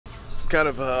kind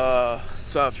of a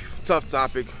tough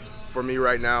topic for me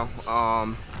right now.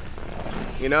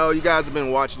 You know, you guys have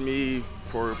been watching me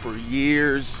for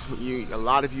years. A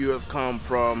lot of you have come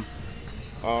from,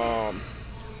 you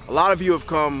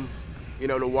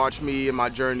know, to watch me and my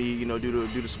journey. You know, due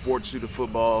to sports, due to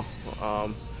football,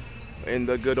 in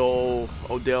the good old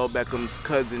Odell Beckham's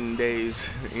cousin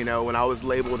days. You know, when I was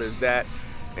labeled as that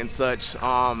and such.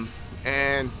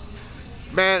 And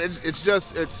man,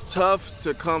 it's tough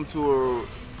to come to a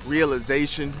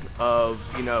realization of,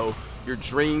 you know, your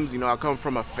dreams. You know, I come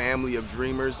from a family of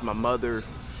dreamers. My mother,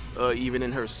 even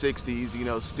in her 60s, you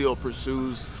know, still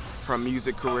pursues her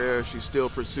music career. She still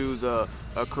pursues a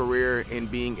career in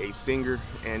being a singer.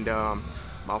 And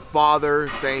my father,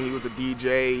 saying he was a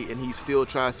DJ, and he still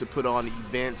tries to put on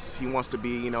events. He wants to be,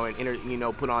 you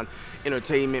know, put on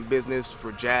entertainment business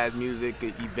for jazz music,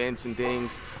 events and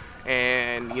things.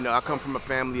 And you know, I come from a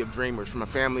family of dreamers, from a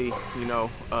family, you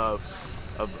know, of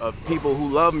people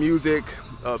who love music,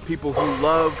 people who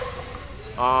love,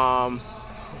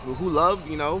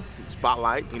 you know,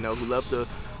 spotlight, you know, who love to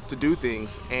do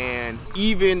things. And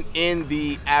even in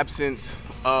the absence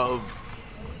of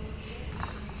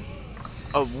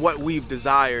what we've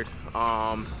desired,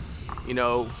 you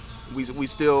know,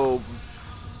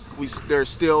 there's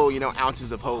still, you know,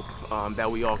 ounces of hope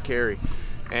that we all carry.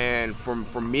 And for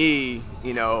me,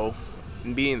 you know,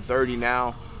 being 30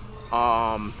 now,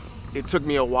 it took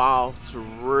me a while to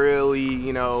really,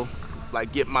 you know,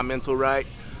 like get my mental right,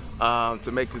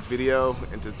 to make this video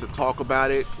and to talk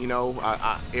about it. You know,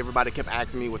 everybody kept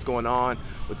asking me what's going on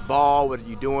with ball, what are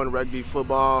you doing, rugby,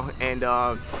 football, and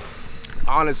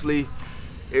honestly,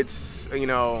 it's, you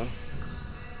know,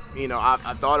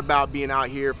 I thought about being out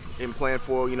here and playing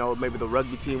for, you know, maybe the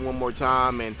rugby team one more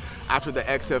time. And after the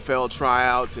XFL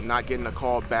tryouts and not getting a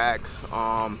call back,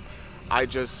 I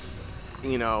just,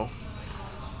 you know,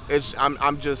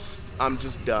 I'm just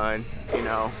done. You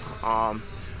know,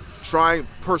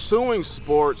 pursuing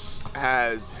sports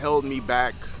has held me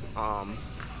back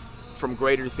from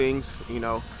greater things. You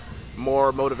know,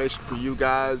 more motivation for you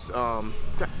guys.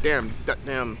 Damn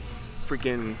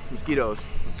freaking mosquitoes.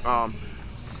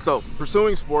 So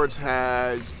pursuing sports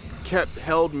has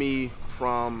held me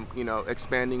from, you know,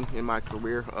 expanding in my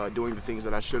career, doing the things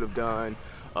that I should have done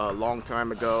a long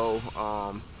time ago,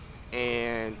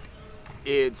 and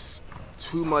it's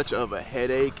too much of a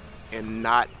headache and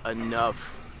not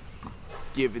enough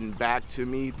given back to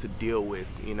me to deal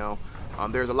with. You know,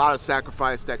 there's a lot of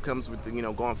sacrifice that comes with, you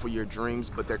know, going for your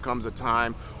dreams, but there comes a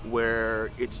time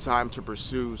where it's time to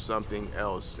pursue something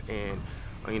else. And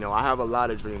you know, I have a lot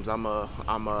of dreams. I'm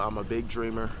a big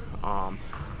dreamer.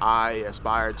 I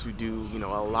aspire to do, you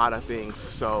know, a lot of things.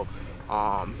 So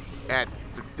at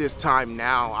this time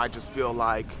now, I just feel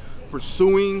like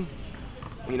pursuing,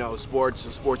 you know, sports,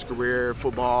 a sports career,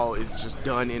 football is just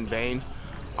done in vain.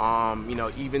 You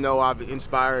know, even though I've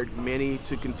inspired many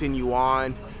to continue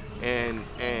on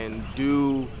and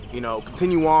do, you know,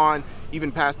 continue on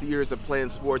even past the years of playing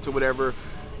sports or whatever,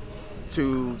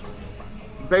 to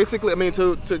basically, I mean,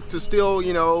 to still,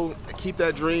 you know, keep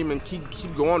that dream and keep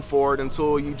going for it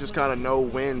until you just kind of know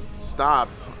when to stop.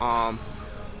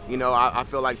 You know, I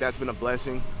feel like that's been a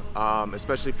blessing,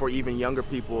 especially for even younger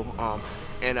people.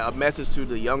 And a message to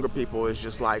the younger people is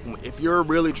just like, if you're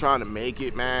really trying to make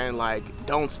it, man, like,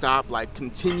 don't stop, like,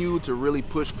 continue to really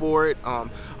push for it. I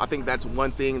think that's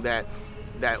one thing that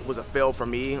was a fail for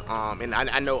me, and I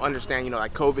understand, you know,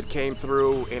 like COVID came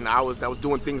through, and I was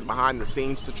doing things behind the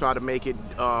scenes to try to make it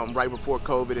right before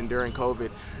COVID and during COVID,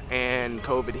 and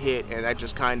COVID hit, and that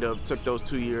just kind of took those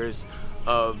 2 years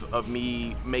of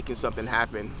me making something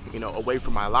happen, you know, away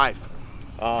from my life.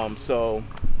 So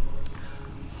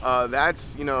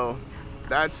that's, you know,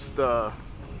 that's the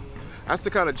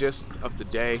kind of gist of the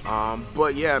day.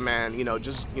 But yeah, man, you know,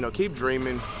 just, you know, keep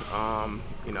dreaming.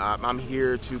 You know, I'm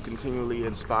here to continually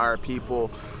inspire people.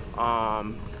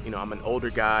 You know, I'm an older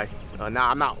guy.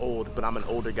 Now, I'm not old, but I'm an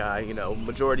older guy. You know,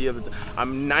 majority of the time,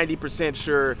 I'm 90%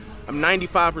 sure, I'm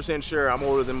 95% sure I'm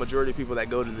older than majority of people that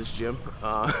go to this gym,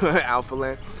 Alpha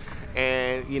Land.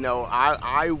 And, you know,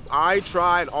 I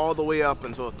tried all the way up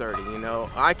until 30, you know.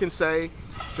 I can say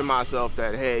to myself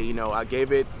that, hey, you know, I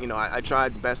gave it, you know, I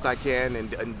tried the best I can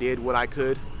and did what I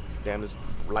could. Damn, this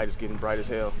light is getting bright as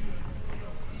hell.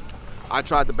 I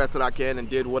tried the best that I can and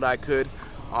did what I could.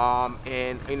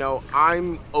 And, you know,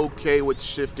 I'm okay with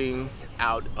shifting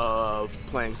out of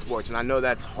playing sports. And I know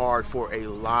that's hard for a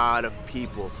lot of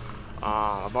people.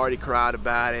 I've already cried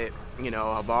about it. You know,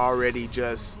 I've already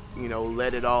just, you know,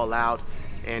 let it all out.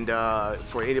 And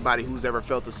for anybody who's ever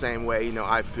felt the same way, you know,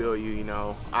 I feel you. You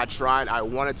know, I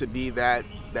wanted to be that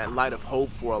that light of hope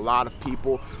for a lot of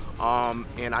people.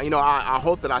 And I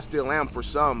hope that I still am for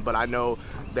some, but I know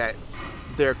that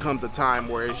there comes a time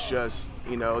where it's just,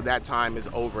 that time is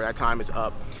over, that time is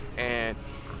up. And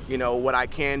what I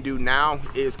can do now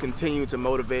is continue to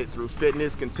motivate through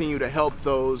fitness, continue to help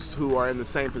those who are in the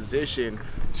same position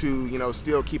to,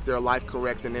 still keep their life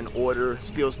correct and in order,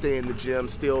 still stay in the gym,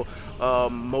 still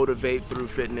motivate through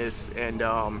fitness, and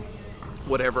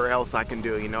whatever else I can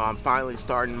do. I'm finally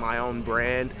starting my own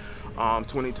brand,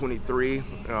 2023,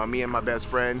 me and my best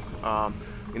friend,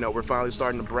 we're finally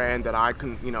starting a brand that I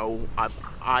can,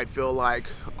 I feel like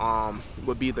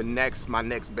would be my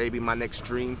next baby, my next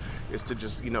dream is to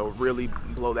just, really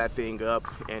blow that thing up.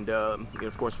 And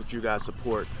of course, with you guys'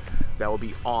 support, that will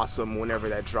be awesome whenever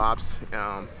that drops.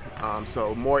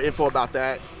 So more info about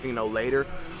that, later.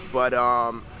 But,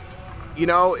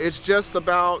 it's just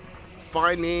about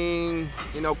finding,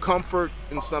 comfort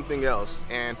in something else.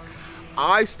 And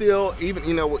I still, even,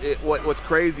 what's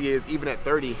crazy is even at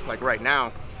 30, like right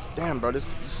now, damn, bro, this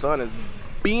sun is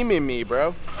beaming me,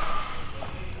 bro.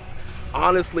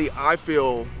 Honestly, I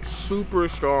feel super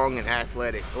strong and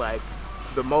athletic, like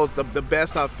the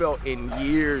best I've felt in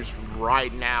years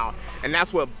right now. And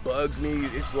that's what bugs me.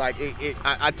 It's like,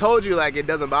 I told you, like, it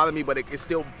doesn't bother me, but it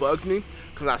still bugs me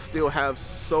because I still have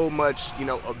so much,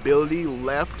 ability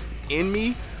left in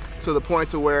me, to the point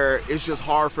to where it's just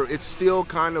hard it's still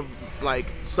kind of like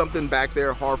something back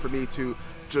there hard for me to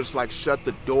just like shut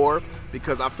the door,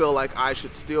 because I feel like I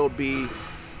should still be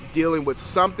dealing with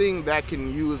something that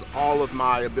can use all of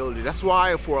my ability. That's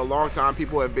why for a long time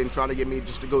people have been trying to get me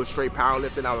just to go straight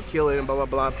powerlifting. I would kill it and blah,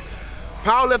 blah, blah.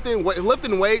 Powerlifting,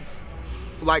 lifting weights,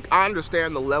 like, I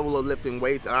understand the level of lifting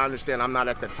weights, and I understand I'm not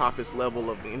at the toppest level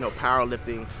of,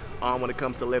 powerlifting when it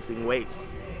comes to lifting weights.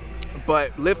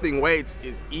 But lifting weights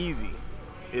is easy.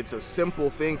 It's a simple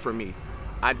thing for me.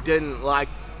 I didn't like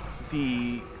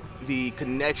the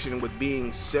connection with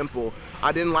being simple.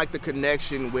 I didn't like the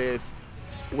connection with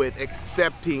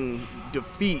accepting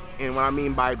defeat. And what I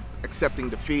mean by accepting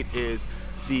defeat is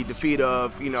the defeat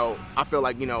of, I feel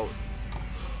like,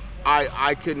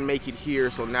 I couldn't make it here,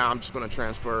 so now I'm just going to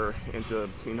transfer into,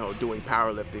 doing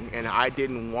powerlifting. And I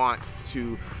didn't want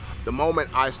to, the moment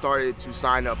I started to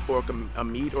sign up for a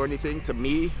meet or anything, to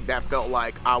me, that felt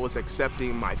like I was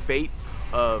accepting my fate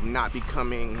of not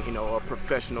becoming, a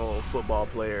professional football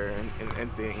player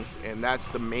and things. And that's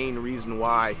the main reason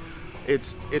why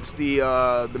it's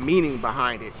the meaning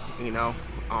behind it,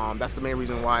 that's the main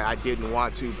reason why I didn't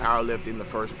want to powerlift in the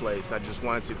first place. I just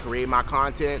wanted to create my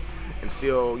content and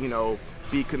still,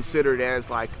 be considered as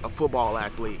like a football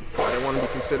athlete. I didn't want to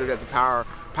be considered as a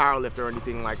powerlifter or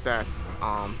anything like that.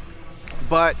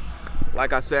 But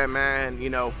like I said, man,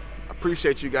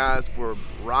 appreciate you guys for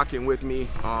rocking with me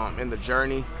in the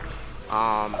journey.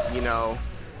 I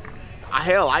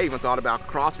even thought about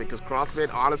CrossFit, because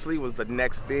CrossFit honestly was the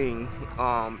next thing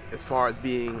as far as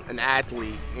being an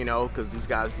athlete, because these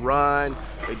guys run,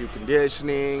 they do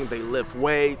conditioning, they lift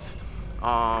weights.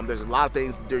 There's a lot of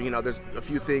things, there's a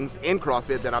few things in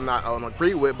CrossFit that I'm not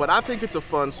agree with, but I think it's a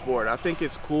fun sport. I think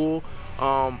it's cool.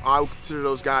 I would consider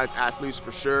those guys athletes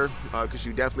for sure, because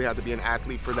you definitely have to be an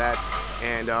athlete for that.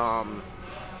 And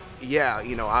yeah,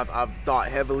 I've thought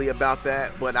heavily about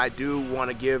that, but I do want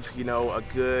to give, a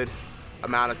good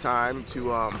amount of time to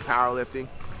powerlifting.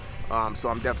 So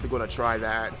I'm definitely going to try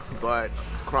that, but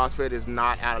CrossFit is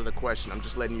not out of the question. I'm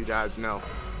just letting you guys know.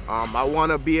 I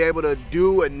want to be able to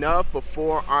do enough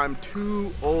before I'm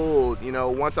too old.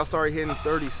 Once I start hitting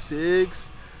 36,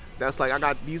 that's like, I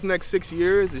got these next 6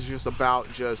 years is just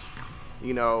about just,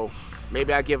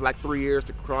 maybe I give like 3 years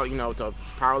to to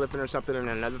powerlifting or something, and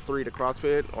another 3 to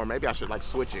CrossFit, or maybe I should like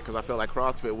switch it, because I feel like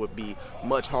CrossFit would be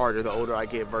much harder the older I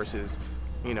get versus,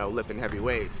 lifting heavy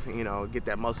weights, get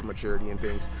that muscle maturity and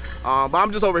things. But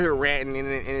I'm just over here ranting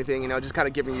and anything, just kind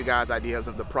of giving you guys ideas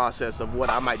of the process of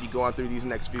what I might be going through these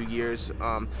next few years.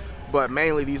 But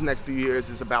mainly these next few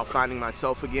years is about finding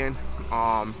myself again,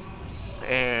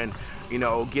 and,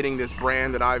 getting this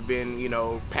brand that I've been,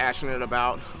 passionate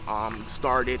about,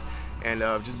 started, and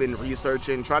just been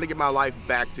researching, trying to get my life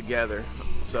back together.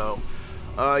 So,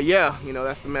 yeah,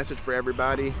 that's the message for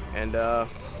everybody, and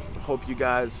hope you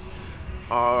guys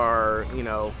are,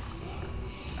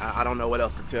 I don't know what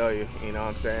else to tell you, what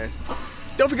I'm saying?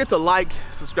 Don't forget to like,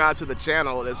 subscribe to the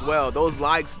channel as well. Those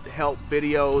likes help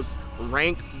videos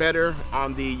rank better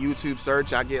on the YouTube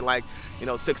search. I get like,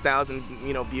 6,000,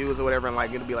 views or whatever, and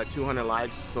like it'll be like 200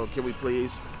 likes. So can we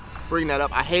please bring that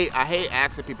up? I hate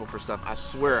asking people for stuff. I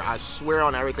swear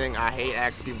on everything, I hate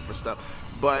asking people for stuff.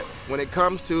 But when it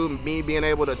comes to me being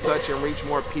able to touch and reach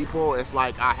more people, it's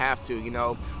like I have to, you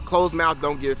know. Closed mouth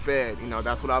don't get fed, you know,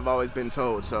 that's what I've always been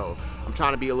told. So I'm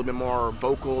trying to be a little bit more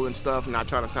vocal and stuff, not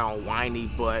trying to sound whiny,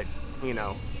 but, you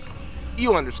know,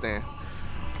 you understand.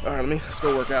 All right, let's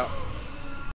go work out.